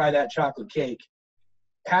going to try that chocolate cake.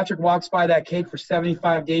 Patrick walks by that cake for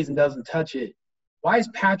 75 days and doesn't touch it. Why is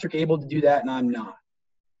Patrick able to do that and I'm not?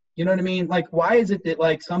 You know what I mean? Like, why is it that,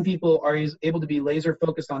 like, some people are able to be laser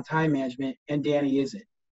focused on time management and Danny isn't,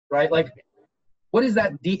 right? Like, what is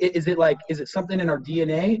that? Is it something in our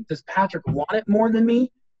DNA? Does Patrick want it more than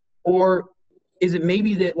me? Or is it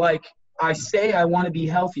maybe that, like, I say I want to be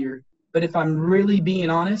healthier, but if I'm really being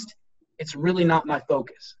honest, it's really not my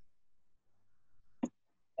focus?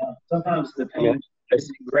 Yeah, sometimes the pain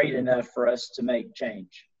isn't great enough for us to make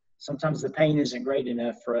change. Sometimes the pain isn't great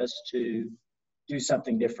enough for us to do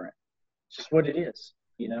something different. It's just what it is,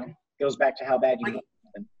 you know? It goes back to how bad you want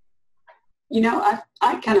something. You know,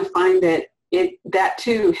 I kind of find that that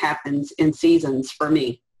too happens in seasons for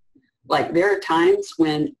me. Like, there are times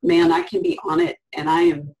when, man, I can be on it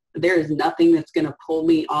and there is nothing that's going to pull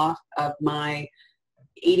me off of my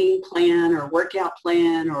eating plan or workout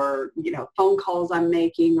plan or, you know, phone calls I'm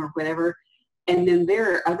making or whatever. And then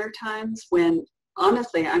there are other times when,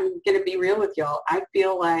 honestly, I'm going to be real with y'all. I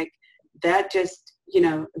feel like that just, you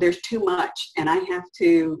know, there's too much and I have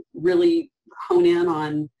to really hone in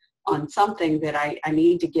on something that I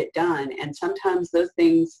need to get done. And sometimes those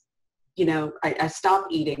things, you know, I stop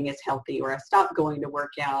eating as healthy or I stop going to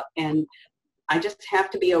work out, and I just have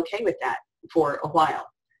to be okay with that for a while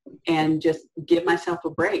and just give myself a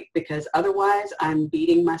break, because otherwise I'm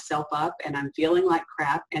beating myself up and I'm feeling like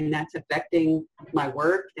crap, and that's affecting my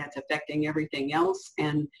work, that's affecting everything else.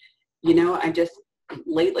 And, you know, I just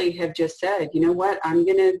lately have just said, you know what, I'm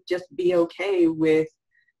going to just be okay with,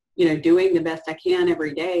 you know, doing the best I can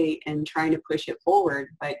every day and trying to push it forward.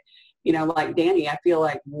 But, you know, like Danny, I feel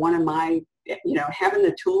like one of my, you know, having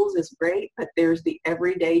the tools is great, but there's the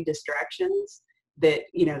everyday distractions that,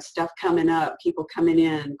 you know, stuff coming up, people coming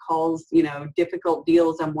in, calls, you know, difficult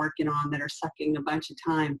deals I'm working on that are sucking a bunch of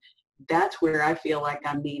time. That's where I feel like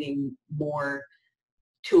I'm needing more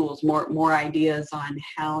tools, more ideas on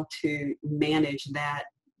how to manage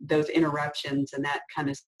those interruptions and that kind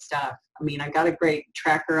of stuff. I mean, I got a great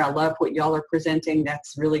tracker. I love what y'all are presenting.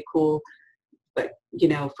 That's really cool. But, you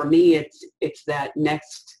know, for me, it's that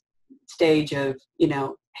next stage of, you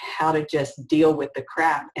know, how to just deal with the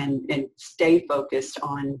crap and stay focused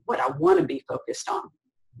on what I want to be focused on.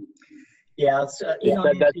 Yeah. It's, you know,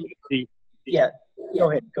 yeah.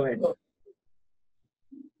 Go ahead.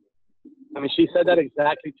 I mean, she said that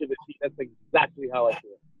exactly to the T. That's exactly how I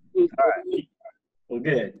feel. All right. Well,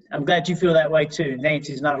 good. I'm glad you feel that way too.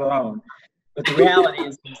 Nancy's not alone. But the reality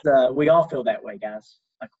is we all feel that way, guys.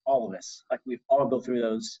 Like, all of us. Like, we all go through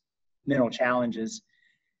those mental challenges.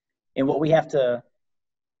 And what we have to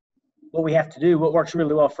do, what works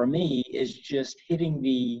really well for me, is just hitting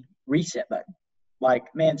the reset button. Like,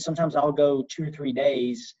 man, sometimes I'll go 2 or 3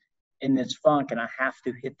 days in this funk and I have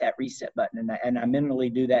to hit that reset button. And I mentally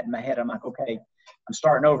do that in my head. I'm like, okay, I'm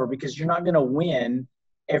starting over, because you're not going to win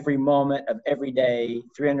every moment of every day,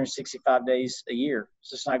 365 days a year.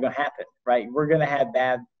 It's just not going to happen, right? We're going to have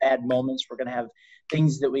bad moments. We're going to have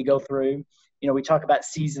things that we go through. You know, we talk about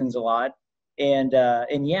seasons a lot, and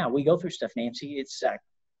yeah, we go through stuff, Nancy. It's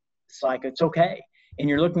like, it's okay. And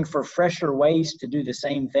you're looking for fresher ways to do the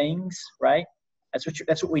same things, right?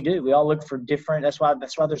 That's what we do. We all look for different. That's why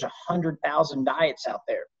there's 100,000 diets out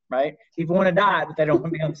there, right? People want to diet, but they don't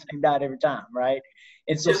want to be on the same diet every time, right?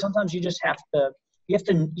 And so sometimes you just have to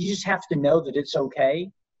know that it's okay.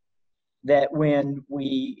 That when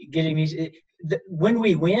we get in these, when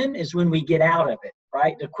we win is when we get out of it,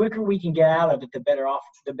 right? The quicker we can get out of it, the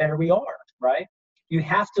better we are, right? You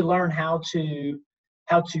have to learn how to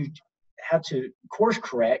course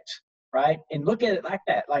correct, right? And look at it like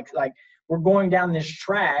that. Like we're going down this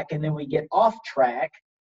track and then we get off track.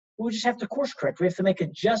 We just have to course correct. We have to make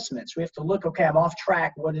adjustments. We have to look, okay, I'm off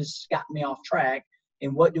track. What has gotten me off track?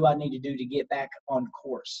 And what do I need to do to get back on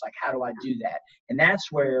course? Like, how do I do that? And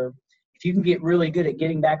that's where, if you can get really good at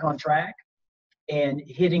getting back on track and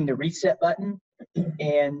hitting the reset button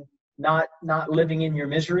and not living in your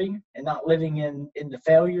misery and not living in the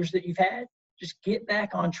failures that you've had, just get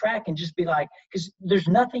back on track and just be like, because there's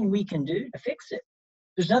nothing we can do to fix it.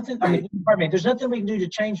 There's nothing, there's nothing we can do to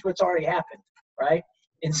change what's already happened, right?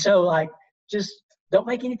 And so, like, just don't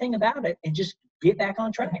make anything about it and just get back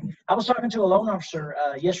on track. I was talking to a loan officer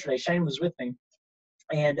yesterday. Shane was with me.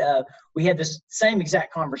 And we had this same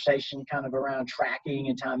exact conversation kind of around tracking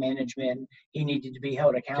and time management. He needed to be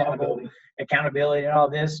held accountability and all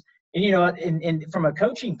this. And, you know, and from a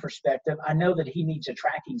coaching perspective, I know that he needs a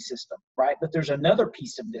tracking system, right? But there's another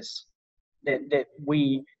piece of this that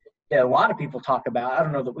a lot of people talk about. I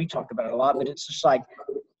don't know that we talk about it a lot, but it's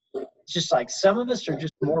just like some of us are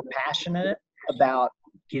just more passionate about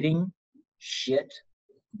getting shit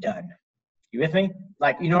done. You with me?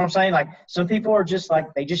 Like, you know what I'm saying? Like, some people are just like,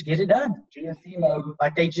 they just get it done. GFC mode.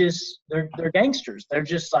 Like, they're gangsters. They're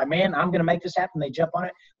just like, man, I'm going to make this happen. They jump on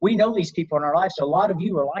it. We know these people in our life. So a lot of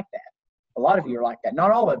you are like that. A lot of you are like that.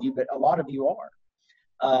 Not all of you, but a lot of you are.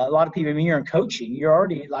 A lot of people, when you're in coaching, you're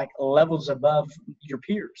already like levels above your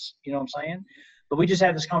peers. You know what I'm saying? But we just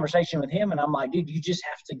had this conversation with him, and I'm like, dude, you just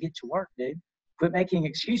have to get to work, dude. Quit making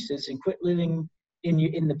excuses and quit living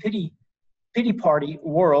in the pity party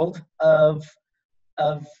world of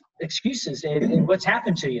excuses and what's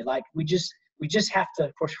happened to you. Like, we just have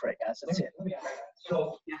to course correct, guys. That's it.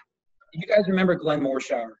 So, you guys remember Glenn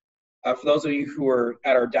Morshower? For those of you who were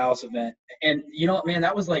at our Dallas event, and you know what, man,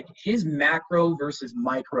 that was like his macro versus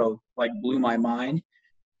micro, like, blew my mind.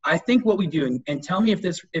 I think what we do, and tell me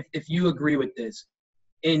if you agree with this.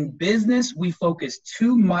 In business, we focus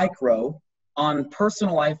too micro. On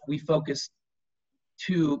personal life, we focus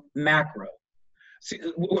too macro.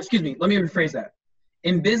 Excuse me, let me rephrase that.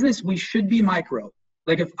 In business, we should be micro.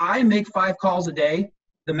 Like, if I make 5 calls a day,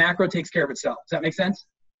 the macro takes care of itself. Does that make sense?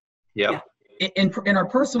 Yeah. In our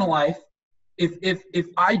personal life, if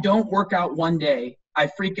I don't work out one day, I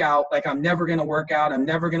freak out, like I'm never going to work out, I'm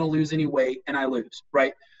never going to lose any weight, and I lose,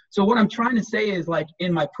 right? So what I'm trying to say is, like,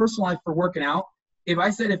 in my personal life for working out, if I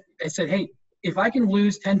said, hey, if I can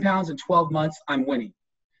lose 10 pounds in 12 months, I'm winning.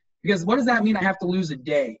 Because what does that mean? I have to lose a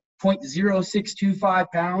day, 0.0625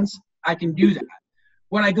 pounds. I can do that.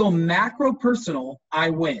 When I go macro personal, I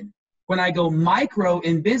win. When I go micro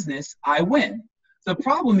in business, I win. The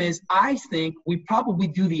problem is, I think we probably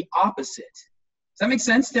do the opposite. Does that make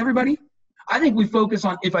sense to everybody? I think we focus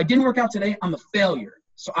on, if I didn't work out today, I'm a failure.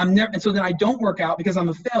 So I'm never, and so then I don't work out because I'm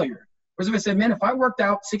a failure. Whereas if I said, man, if I worked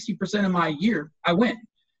out 60% of my year, I win.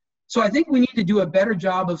 So I think we need to do a better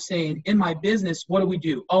job of saying, in my business, what do we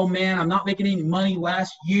do? Oh man, I'm not making any money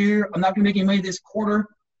last year. I'm not gonna make any money this quarter.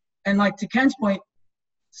 And like, to Ken's point,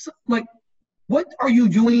 like, what are you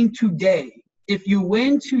doing today? If you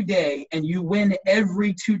win today and you win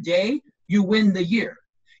every 2 days, you win the year.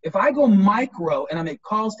 If I go micro and I make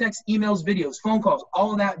calls, texts, emails, videos, phone calls,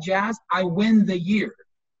 all of that jazz, I win the year.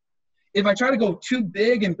 If I try to go too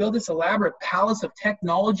big and build this elaborate palace of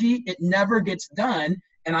technology, it never gets done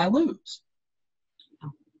and I lose.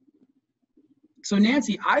 So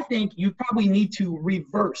Nancy, I think you probably need to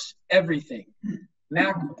reverse everything.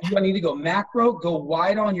 You need to go macro, go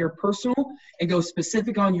wide on your personal, and go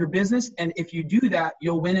specific on your business. And if you do that,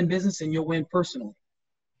 you'll win in business and you'll win personally.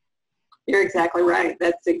 You're exactly right.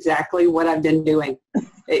 That's exactly what I've been doing.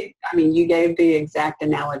 I mean, you gave the exact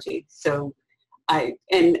analogy. So I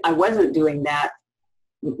wasn't doing that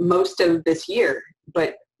most of this year,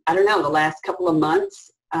 but I don't know, the last couple of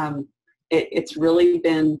months, it's really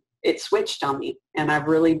been, it switched on me. And I've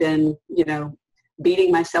really been, you know,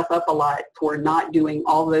 beating myself up a lot for not doing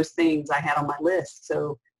all those things I had on my list.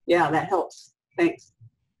 So yeah, that helps. Thanks.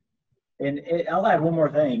 And I'll add one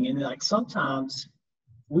more thing. And like, sometimes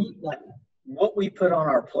what we put on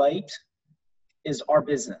our plate is our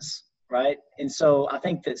business, right? And so I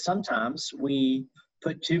think that sometimes we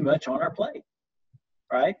put too much on our plate,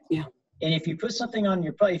 right? Yeah. And if you put something on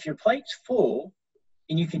your plate, if your plate's full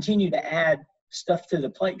and you continue to add stuff to the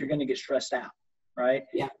plate, you're going to get stressed out, right?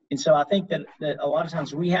 Yeah. And so I think that a lot of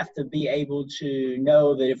times we have to be able to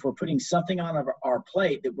know that if we're putting something on our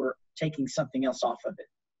plate, that we're taking something else off of it,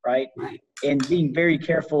 right? Right. And being very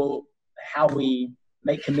careful how we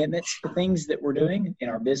make commitments to things that we're doing in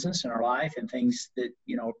our business, in our life, and things that,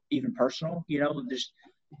 you know, even personal, you know, there's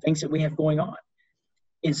things that we have going on.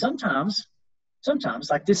 And sometimes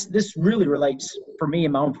like this really relates for me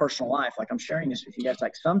in my own personal life. Like I'm sharing this with you guys.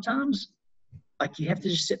 Like sometimes like you have to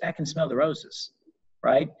just sit back and smell the roses,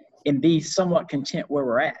 right? And be somewhat content where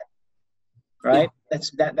we're at. Right.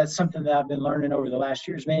 Yeah. That's something that I've been learning over the last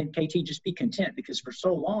years, man. KT, just be content, because for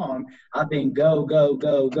so long I've been go,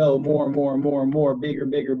 more,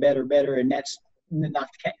 bigger, better. And that's not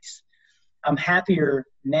the case. I'm happier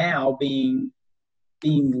now being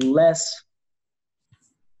less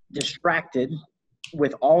distracted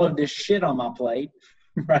with all of this shit on my plate.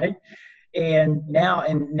 Right. And now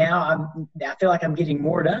I feel like I'm getting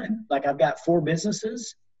more done. Like I've got 4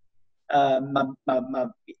 businesses. I've got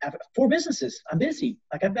 4 businesses. I'm busy.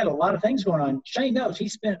 Like I've got a lot of things going on. Shane knows. He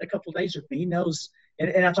spent a couple of days with me. He knows,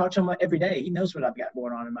 and I talk to him every day. He knows what I've got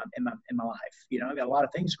going on in my life. You know, I've got a lot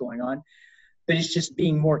of things going on, but it's just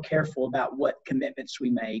being more careful about what commitments we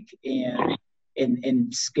make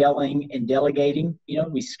and scaling and delegating. You know,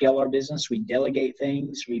 we scale our business, we delegate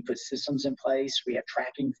things, we put systems in place, we have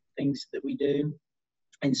tracking things that we do.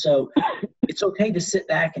 And so it's okay to sit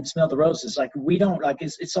back and smell the roses. Like we don't, like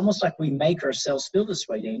it's almost like we make ourselves feel this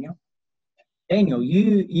way, Daniel. Daniel,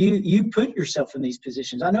 you put yourself in these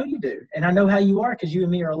positions. I know you do. And I know how you are, because you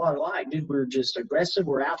and me are a lot alike. Dude, we're just aggressive.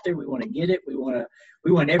 We're out there. We want to get it. We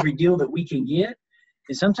want every deal that we can get.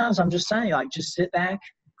 And sometimes I'm just saying, like, just sit back,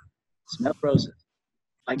 smell roses.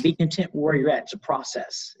 Like, be content where you're at. It's a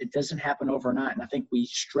process. It doesn't happen overnight. And I think we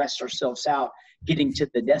stress ourselves out getting to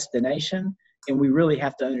the destination. And we really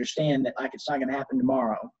have to understand that, like, it's not going to happen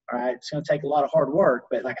tomorrow. All right, it's going to take a lot of hard work,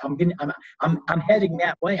 but like I'm heading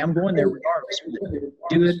that way. I'm going there regardless.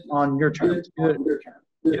 Do it on your terms. Do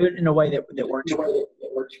it in a way that works.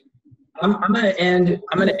 I'm going to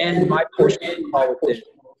end my portion of the call with this.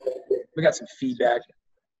 We got some feedback.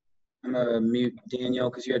 I'm going to mute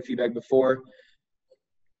Daniel because you had feedback before.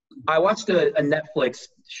 I watched a Netflix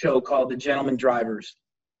show called The Gentleman Drivers.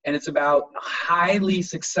 And it's about highly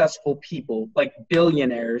successful people, like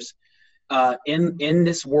billionaires in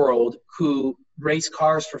this world, who race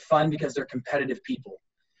cars for fun because they're competitive people.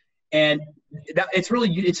 And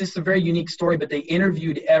it's just a very unique story, but they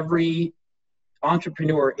interviewed every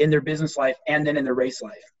entrepreneur in their business life and then in their race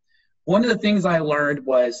life. One of the things I learned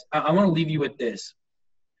was, I want to leave you with this.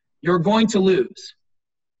 You're going to lose.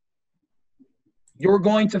 You're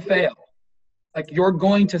going to fail. Like, you're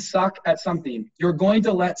going to suck at something. You're going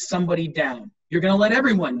to let somebody down. You're going to let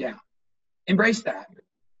everyone down. Embrace that.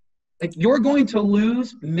 Like, you're going to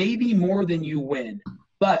lose maybe more than you win,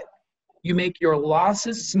 but you make your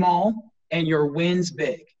losses small and your wins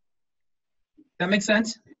big. That makes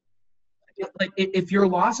sense? Like, if your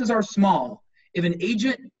losses are small, if an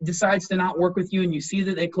agent decides to not work with you and you see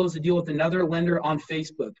that they close a deal with another lender on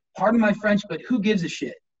Facebook, pardon my French, but who gives a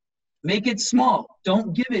shit? Make it small.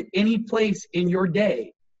 Don't give it any place in your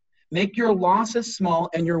day. Make your losses small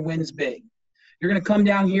and your wins big. You're going to come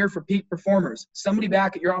down here for peak performers. Somebody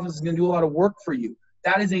back at your office is going to do a lot of work for you.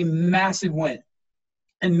 That is a massive win.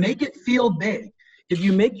 And make it feel big. If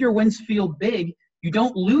you make your wins feel big, you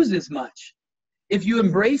don't lose as much. If you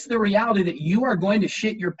embrace the reality that you are going to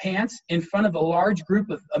shit your pants in front of a large group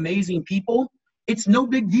of amazing people, it's no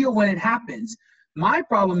big deal when it happens. My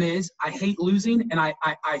problem is I hate losing, and I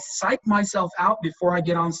psych myself out before I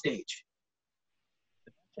get on stage.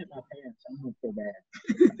 Shit my pants, I'm gonna feel bad.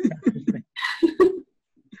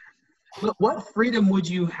 But what freedom would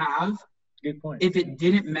you have if it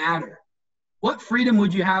didn't matter? What freedom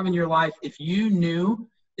would you have in your life if you knew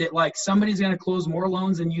that, like, somebody's going to close more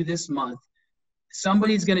loans than you this month?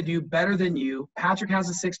 Somebody's going to do better than you. Patrick has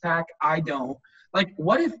a 6-pack. I don't. Like,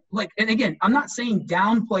 what if, like, and again, I'm not saying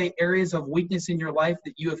downplay areas of weakness in your life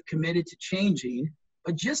that you have committed to changing,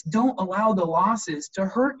 but just don't allow the losses to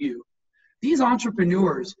hurt you. These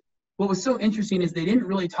entrepreneurs, what was so interesting is they didn't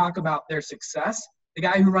really talk about their success. The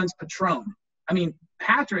guy who runs Patron. I mean,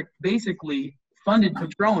 Patrick basically funded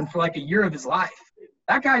Patron for like a year of his life.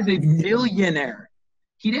 That guy's a billionaire.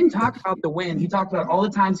 He didn't talk about the win. He talked about all the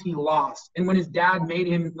times he lost. And when his dad made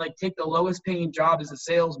him, like, take the lowest paying job as a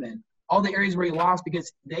salesman, all the areas where he lost,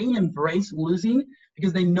 because they embrace losing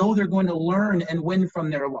because they know they're going to learn and win from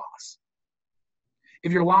their loss.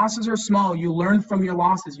 If your losses are small, you learn from your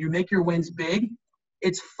losses. You make your wins big.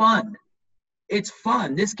 It's fun. It's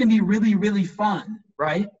fun. This can be really, really fun,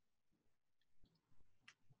 right?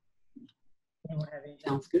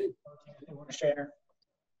 Sounds good. You want to share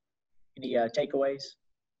any takeaways?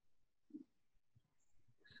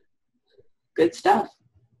 Good stuff.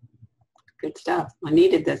 Good stuff. I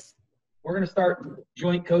needed this. We're gonna start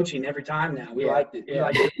joint coaching every time now. We liked it. We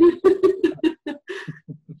liked it.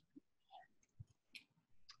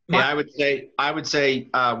 Yeah, I would say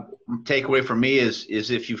takeaway for me is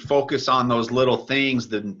if you focus on those little things,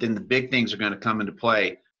 then the big things are going to come into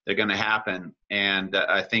play. They're going to happen. And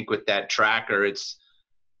I think with that tracker,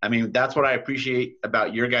 that's what I appreciate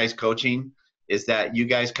about your guys' coaching, is that you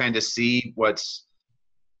guys kind of see what's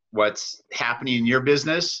happening in your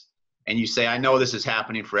business, and you say, I know this is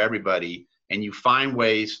happening for everybody, and you find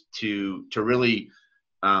ways to really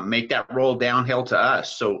make that roll downhill to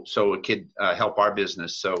us, so it could help our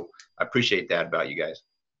business. So I appreciate that about you guys.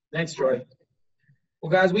 Thanks, Troy.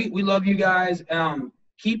 Well, guys, we love you guys.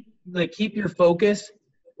 Keep your focus.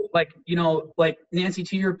 Like Nancy,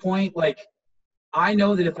 to your point, I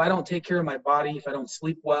know that if I don't take care of my body, if I don't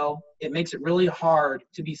sleep well, it makes it really hard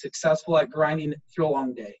to be successful at grinding through a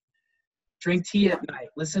long day. Drink tea at night,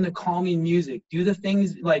 listen to calming music, do the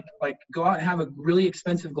things like go out and have a really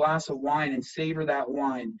expensive glass of wine and savor that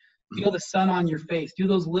wine. Feel the sun on your face. Do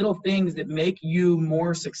those little things that make you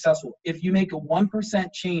more successful. If you make a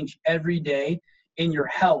 1% change every day in your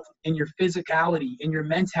health, in your physicality, in your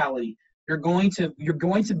mentality, you're going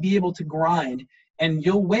to be able to grind, and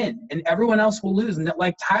you'll win, and everyone else will lose. And that,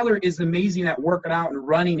 like, Tyler is amazing at working out and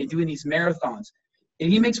running and doing these marathons. If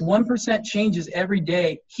he makes 1% changes every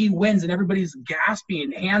day, he wins, and everybody's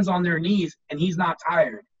gasping, hands on their knees, and he's not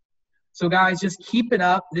tired. So guys, just keep it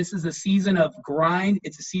up. This is a season of grind.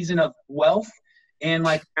 It's a season of wealth. And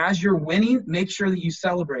as you're winning, make sure that you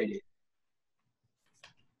celebrate it.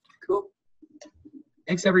 Cool.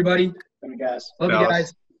 Thanks, everybody. Thank you, guys. Love you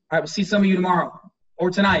guys. I will see some of you tomorrow or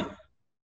tonight.